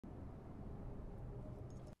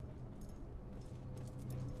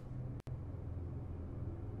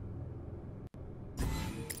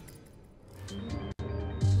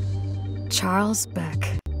Charles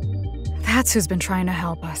Beck. That's who's been trying to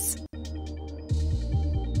help us.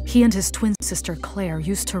 He and his twin sister Claire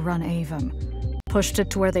used to run Avon. Pushed it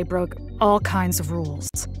to where they broke all kinds of rules.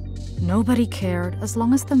 Nobody cared as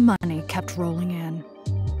long as the money kept rolling in.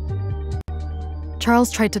 Charles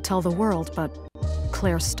tried to tell the world, but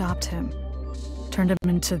Claire stopped him. Turned him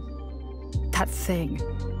into that thing.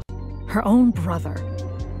 Her own brother.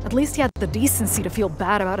 At least he had the decency to feel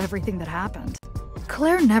bad about everything that happened.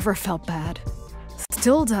 Claire never felt bad.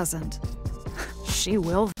 Still doesn't. She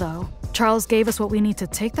will, though. Charles gave us what we need to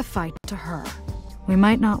take the fight to her. We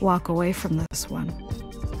might not walk away from this one.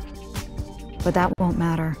 But that won't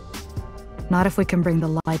matter. Not if we can bring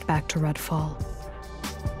the light back to Redfall.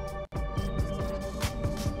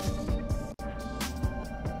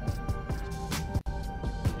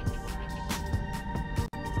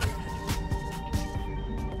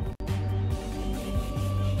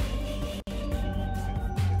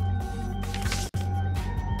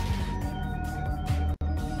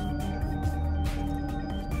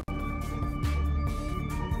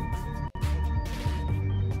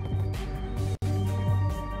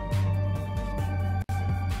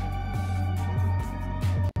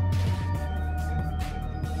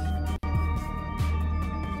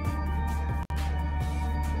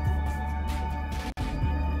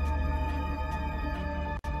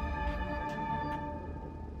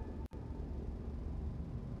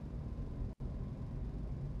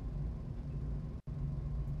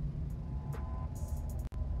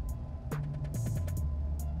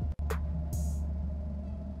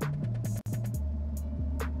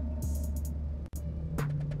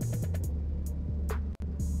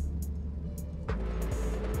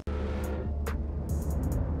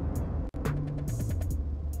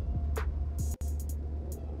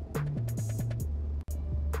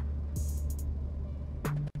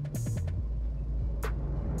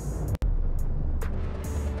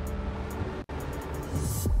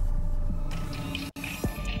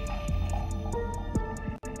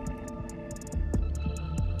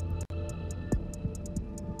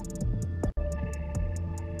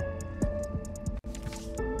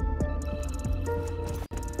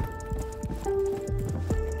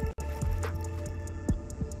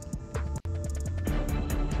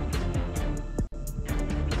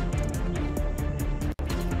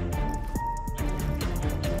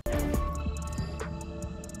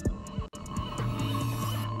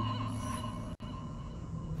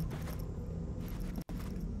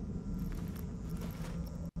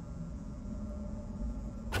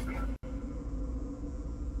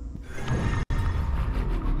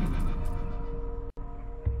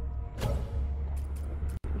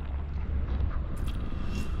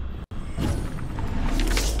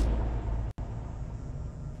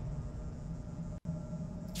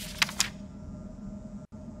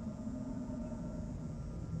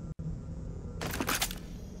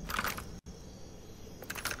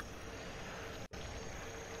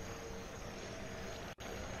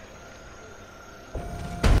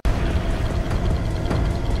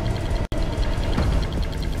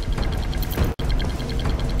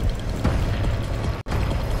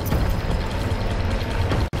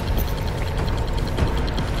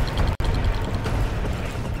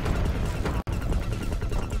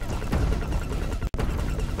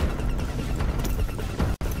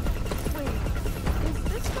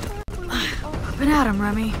 Been at him,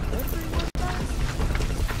 Remy.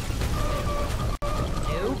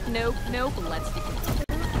 Nope. Let's begin.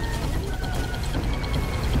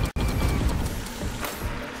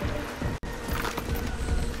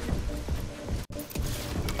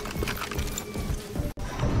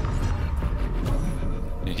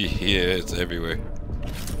 Yeah, it's everywhere.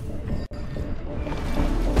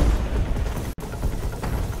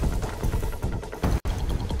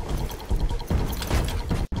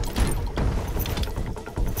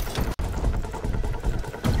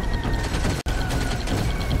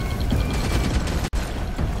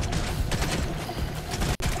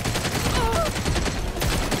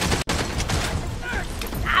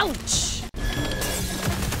 ¡Auch!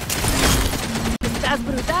 ¡Estás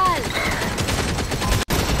brutal!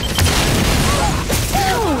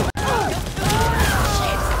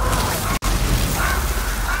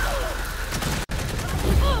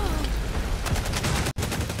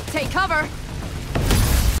 Take cover!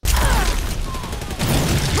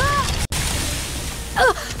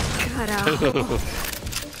 Cut out.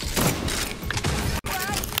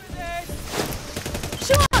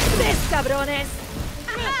 Show up this, cabrones!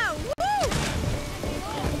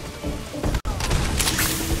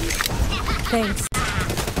 Thanks.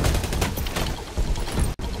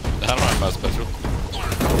 Det här var den mest special.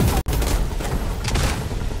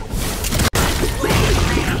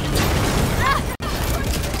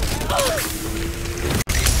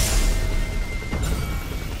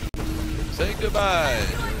 Goodbye.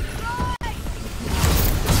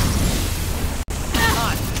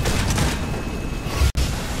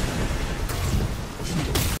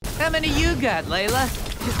 How many you got, Layla?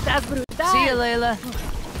 Estás brutal. See you, Layla.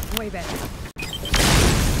 Way better.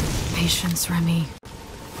 Patience, Remy.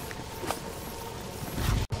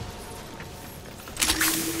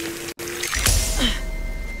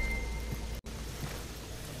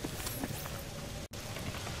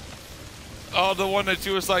 Oh, the one that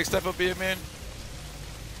you was like, step up, be a man.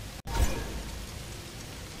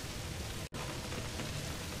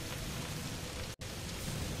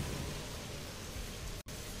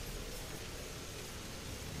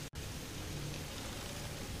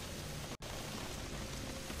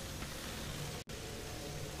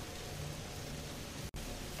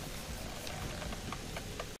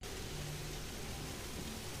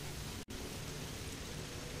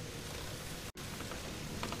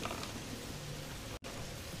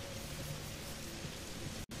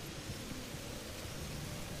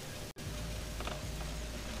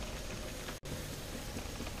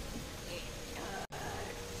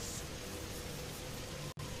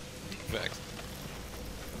 Facts.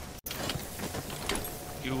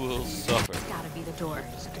 You will suffer. Gotta be the door.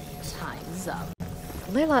 Time's up.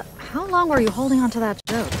 Layla, how long were you holding on to that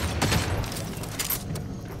joke?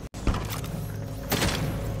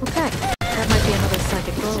 Okay, that might be another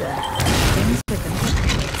psychic roll. Things quicken.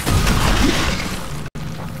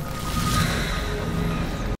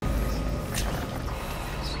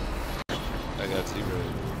 I got zero.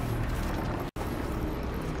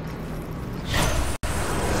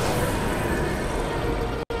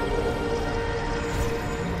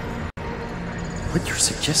 What you're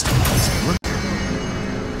suggesting is murder?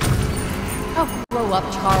 Oh, grow up,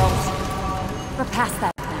 Charles. We're past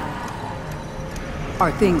that now.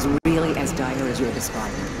 Are things really as dire as you're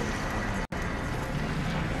describing?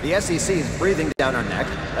 The SEC is breathing down our neck.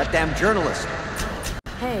 That damn journalist.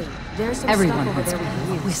 Hey, there's some Everyone stuff over has there we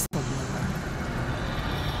can use.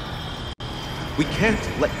 We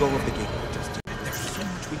can't let go of the gateway just yet. There's so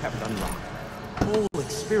much we haven't unlocked. Whole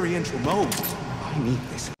experiential modes. I need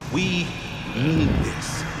this. We need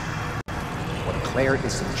this. What Claire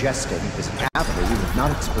is suggesting is an avenue we have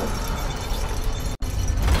not explored.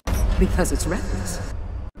 Because it's reckless.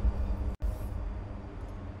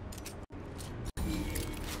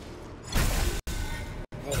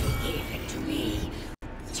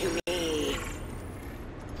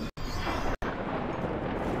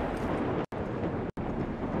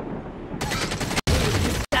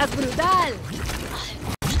 Estás brutal.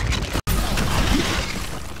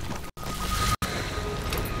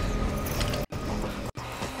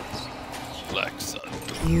 Black sun.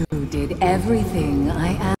 You did everything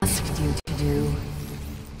I asked you to do.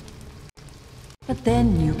 But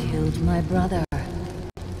then you killed my brother.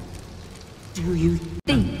 Do you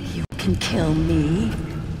think you can kill me?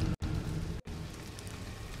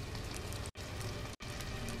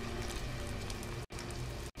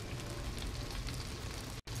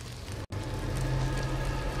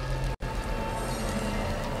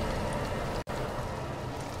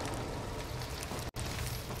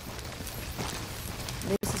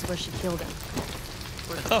 This is where she killed him.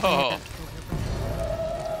 Oh.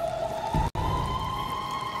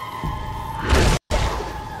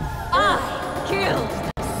 Killed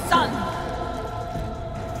son.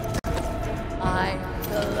 I'm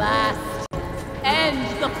the last and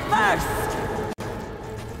the first.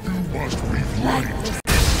 You must reflect.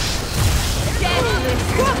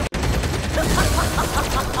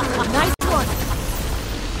 Nice one.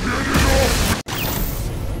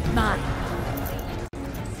 Mine.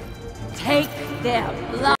 Take their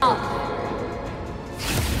blood.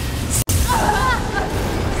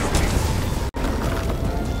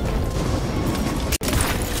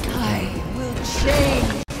 I will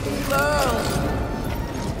change the world.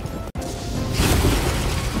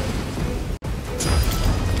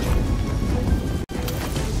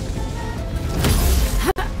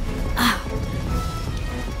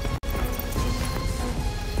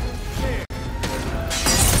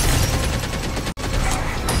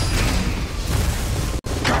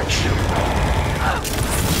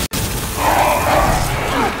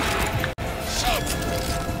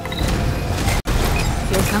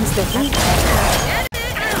 Here comes the heat.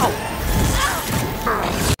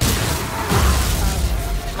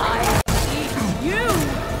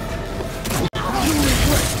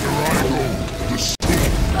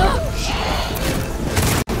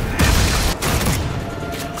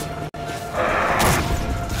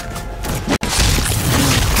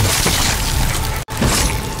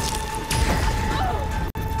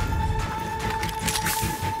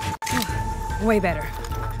 Way better.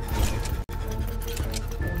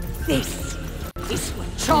 This is what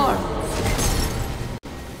Charles.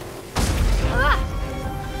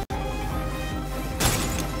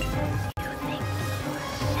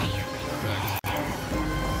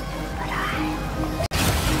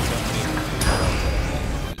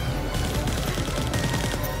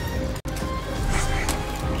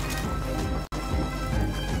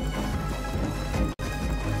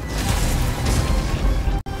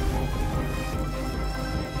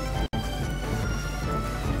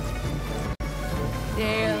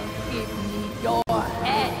 They'll give me your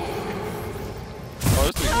head. Oh,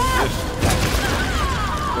 this thing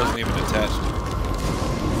wasn't even attached.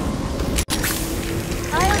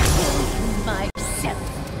 I'll kill you myself.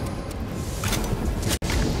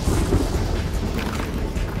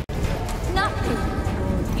 Nothing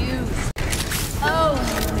for you.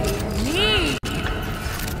 Only me.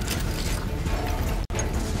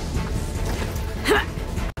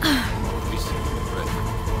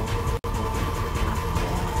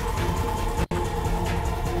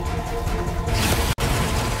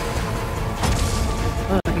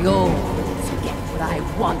 I always get what I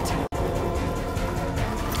want.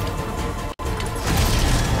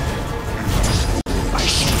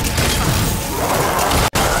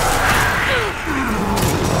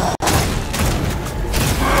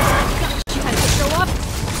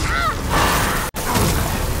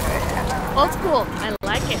 Old school. I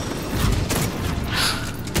like it.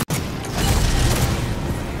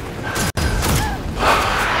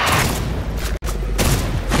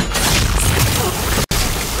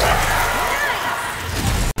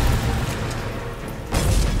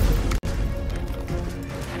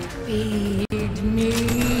 Feed me.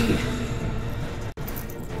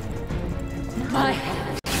 My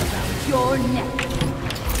hand around your neck.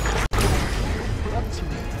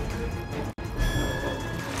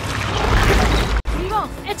 Vivo,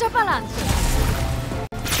 echa pa'lante.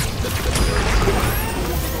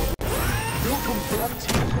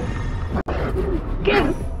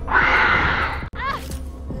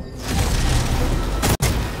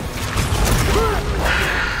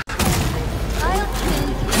 I'll kill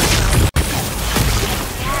you.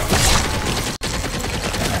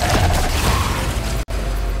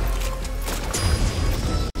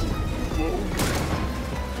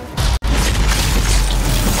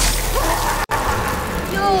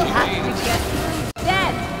 You'll have to get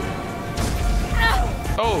dead.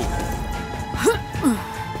 Oh,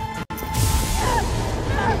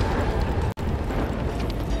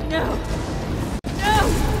 No! No!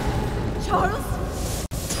 Charles!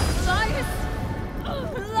 Elias!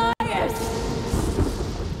 Elias!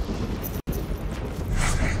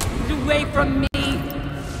 Get away from me!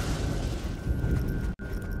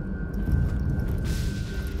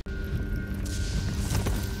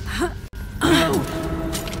 No!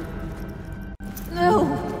 No!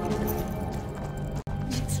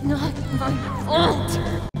 It's not my fault!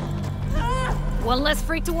 One less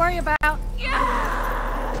freak to worry about.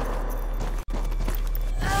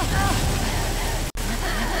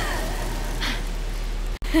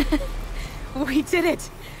 We did it!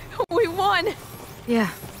 We won! Yeah.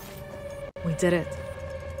 We did it.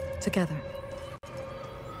 Together.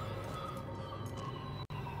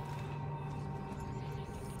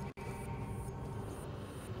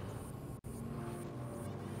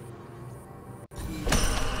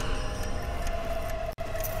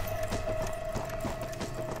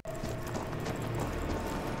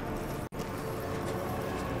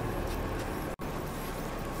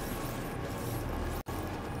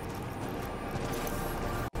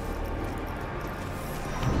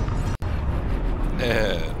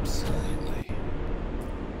 absolutely.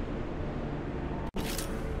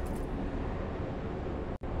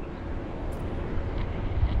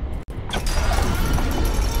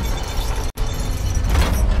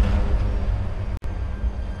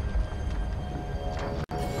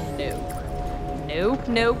 Nope,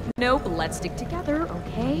 nope, nope. Let's stick together,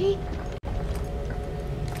 okay?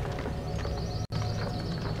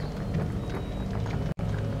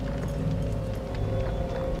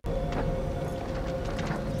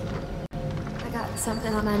 I got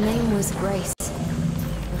something on my name was Grace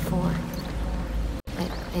before.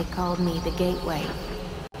 They called me the Gateway.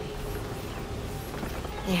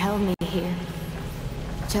 They held me here,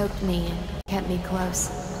 choked me and kept me close.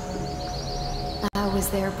 I was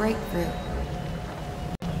their breakthrough.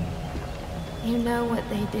 You know what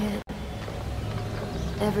they did.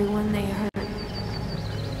 Everyone they hurt.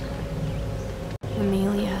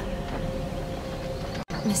 Amelia.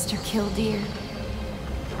 Mr. Killdeer.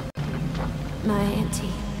 My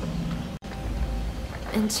auntie.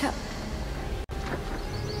 And Charles.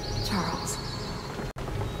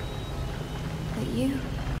 But you...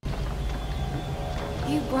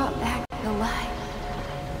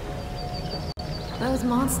 Those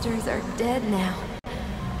monsters are dead now.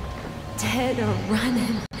 Dead or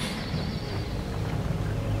running.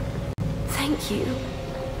 Thank you.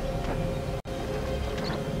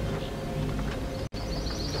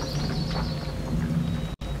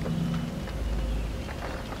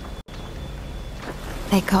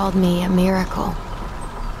 They called me a miracle.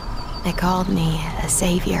 They called me a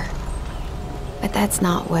savior. But that's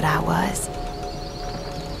not what I was.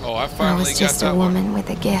 Oh, I I finally was got just that a one. woman with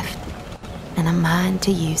a gift and a mind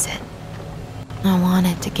to use it. I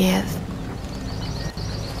wanted to give,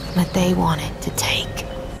 but they wanted to take.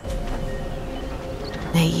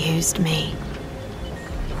 They used me,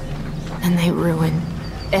 and they ruined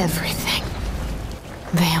everything.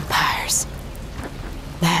 Vampires.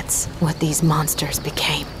 That's what these monsters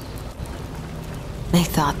became. They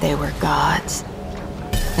thought they were gods.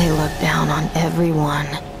 They looked down on everyone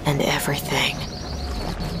and everything.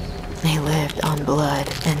 They lived on blood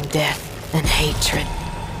and death and hatred.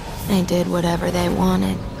 They did whatever they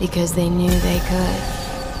wanted because they knew they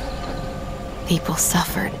could. People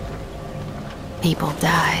suffered. People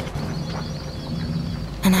died.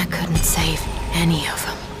 And I couldn't save any of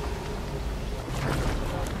them.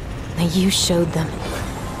 Now you showed them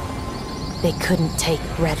they couldn't take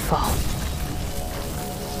Redfall.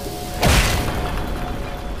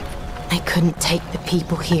 They couldn't take the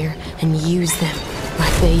people here and use them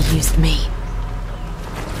like they used me.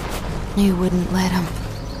 You wouldn't let them.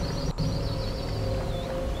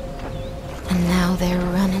 And now they're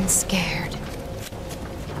running scared.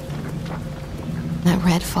 That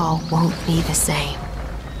Redfall won't be the same.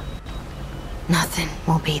 Nothing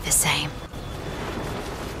will be the same.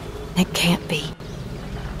 It can't be.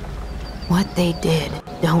 What they did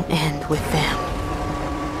don't end with them.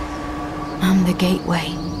 I'm the gateway.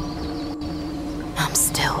 I'm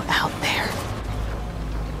still out there.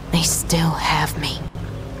 They still have me.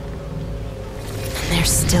 And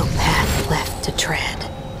there's still path left to tread.